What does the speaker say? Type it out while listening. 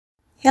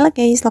Hello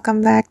guys,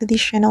 welcome back to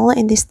this channel.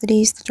 In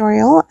today's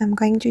tutorial, I'm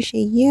going to show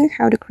you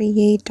how to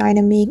create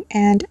dynamic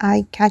and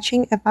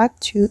eye-catching effect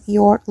to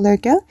your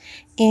logo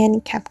in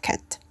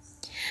CapCut.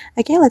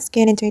 Okay, let's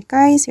get into it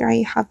guys. Here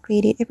I have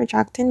created a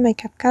project in my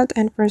CapCut,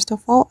 and first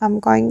of all, I'm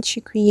going to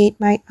create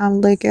my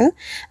own logo.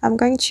 I'm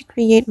going to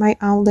create my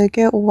own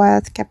logo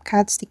with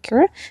CapCut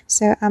sticker.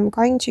 So I'm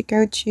going to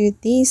go to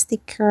the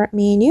sticker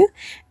menu,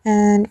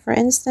 and for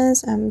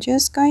instance, I'm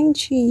just going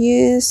to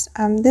use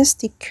this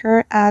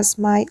sticker as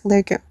my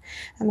logo.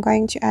 I'm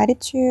going to add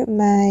it to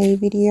my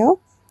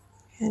video,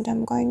 and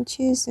I'm going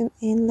to zoom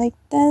in like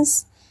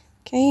this.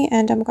 Okay,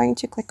 and I'm going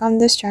to click on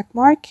this check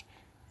mark,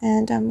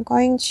 and I'm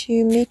going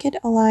to make it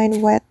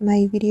align with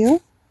my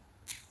video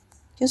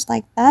just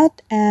like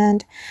that.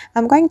 And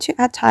I'm going to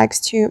add tags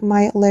to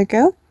my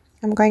logo.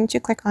 I'm going to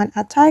click on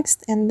add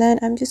text, and then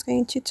I'm just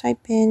going to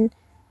type in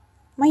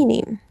my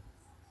name.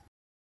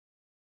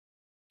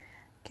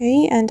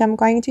 Okay, and I'm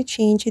going to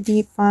change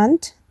the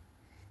font.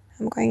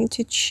 I'm going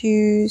to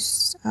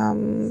choose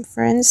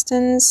for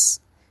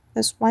instance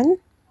this one.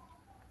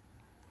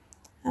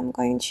 I'm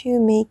going to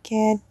make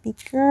it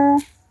bigger,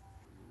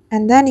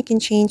 and then you can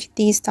change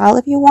the style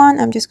if you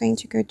want. I'm just going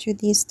to go to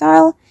the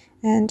style,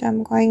 and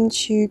I'm going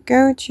to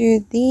go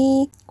to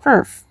the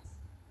curve.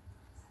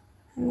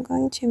 I'm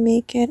going to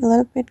make it a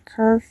little bit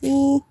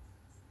curvy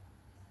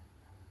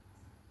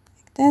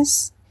like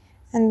this,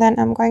 and then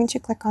I'm going to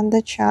click on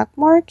the check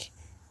mark,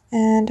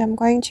 and I'm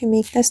going to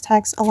make this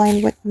text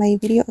align with my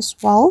video as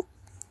well.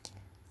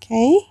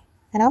 Okay,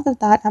 and after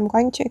that I'm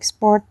going to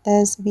export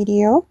this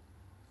video.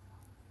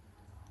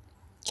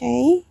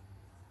 Okay,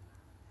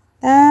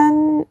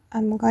 then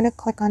I'm going to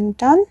click on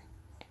done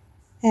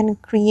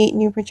and create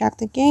new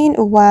project again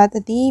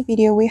with the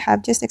video we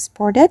have just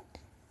exported.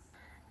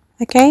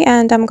 Okay,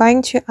 and I'm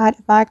going to add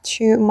effect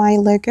to my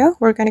logo.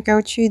 We're going to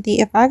go to the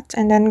effect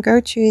and then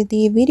go to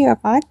the video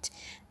effect,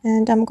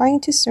 and I'm going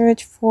to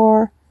search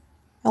for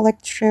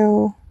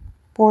electro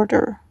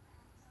border.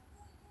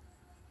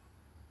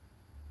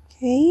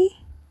 Okay,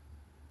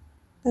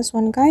 this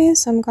one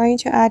guys, I'm going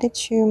to add it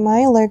to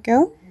my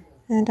logo,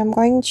 and I'm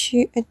going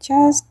to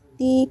adjust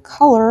the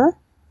color.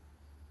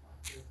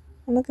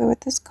 I'm gonna go with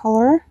this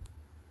color,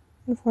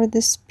 and for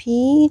the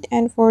speed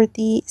and for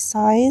the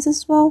size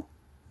as well.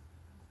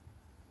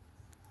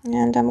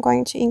 And I'm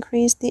going to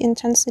increase the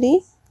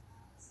intensity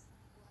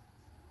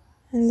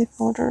in the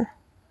folder.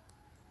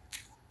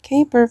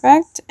 Okay,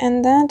 perfect.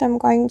 And then I'm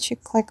going to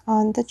click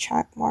on the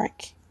check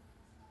mark.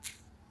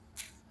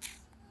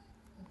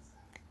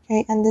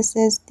 Okay, and this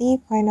is the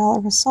final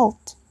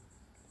result.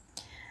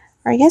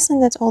 Alright guys,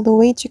 and that's all the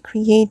way to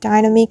create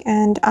dynamic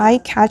and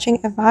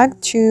eye-catching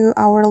effect to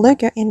our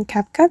logo in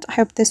CapCut. I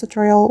hope this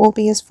tutorial will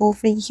be useful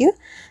for you.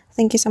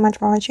 Thank you so much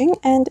for watching,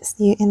 and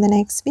see you in the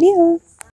next video.